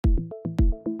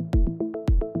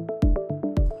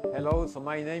Hello, so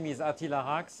my name is Attila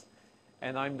Rax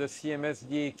and I'm the CMS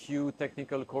DAQ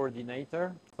Technical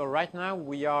Coordinator. So right now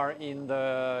we are in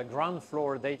the ground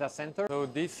floor data center. So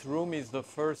this room is the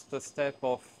first step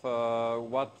of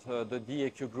what the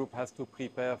DAQ group has to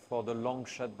prepare for the long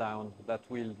shutdown that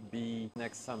will be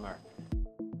next summer.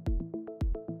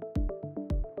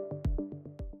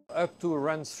 Up to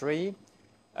run 3,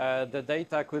 the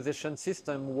data acquisition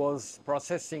system was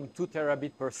processing 2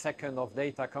 terabit per second of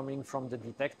data coming from the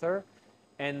detector.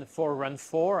 And for run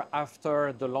 4,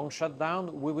 after the long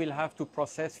shutdown, we will have to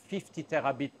process 50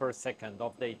 terabit per second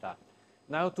of data.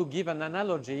 Now, to give an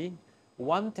analogy,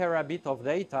 1 terabit of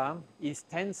data is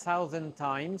 10,000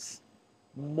 times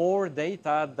more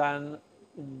data than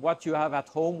what you have at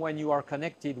home when you are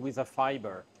connected with a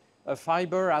fiber. A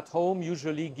fiber at home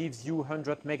usually gives you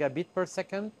 100 megabit per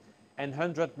second, and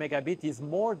 100 megabit is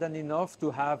more than enough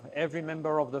to have every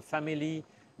member of the family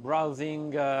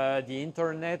browsing the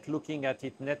internet, looking at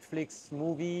it, Netflix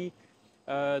movie,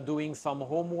 doing some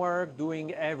homework,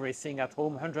 doing everything at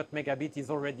home. 100 megabit is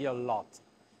already a lot.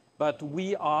 But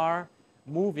we are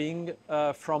moving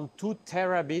from 2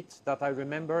 terabit, that I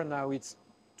remember now it's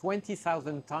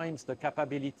 20,000 times the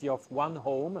capability of one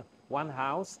home, one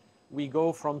house. We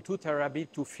go from 2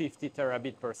 terabit to 50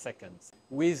 terabit per second.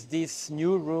 With this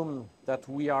new room that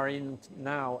we are in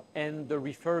now and the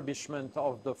refurbishment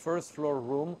of the first floor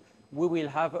room, we will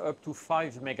have up to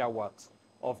 5 megawatts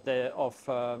of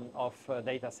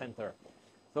data center.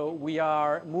 So we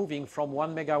are moving from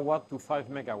 1 megawatt to 5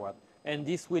 megawatt. And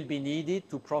this will be needed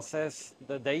to process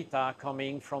the data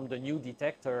coming from the new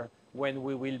detector when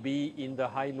we will be in the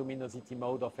high luminosity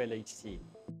mode of LHC.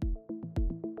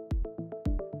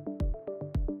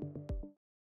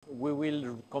 We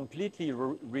will completely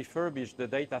refurbish the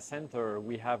data center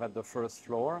we have at the first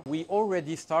floor. We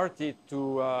already started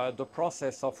the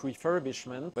process of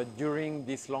refurbishment, but during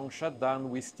this long shutdown,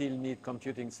 we still need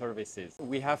computing services.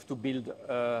 We have to build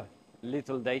a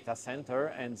little data center,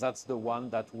 and that's the one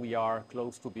that we are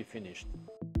close to be finished.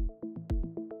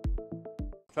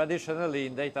 Traditionally,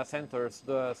 in data centers,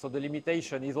 the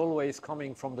limitation is always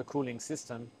coming from the cooling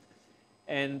system.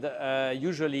 And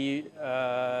usually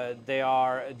they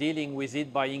are dealing with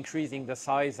it by increasing the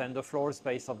size and the floor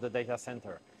space of the data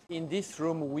center. In this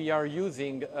room, we are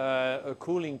using a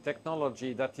cooling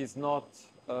technology that is not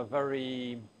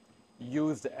very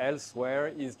used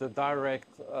elsewhere. Is the direct,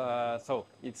 so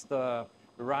it's the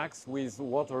racks with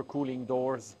water cooling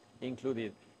doors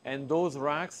included. And those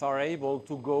racks are able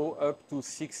to go up to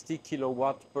 60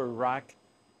 kilowatt per rack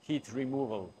heat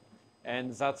removal.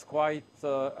 And that's quite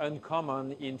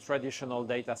uncommon in traditional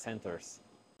data centers.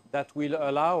 That will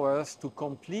allow us to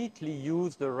completely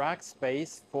use the rack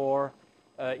space for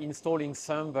installing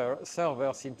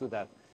servers into that.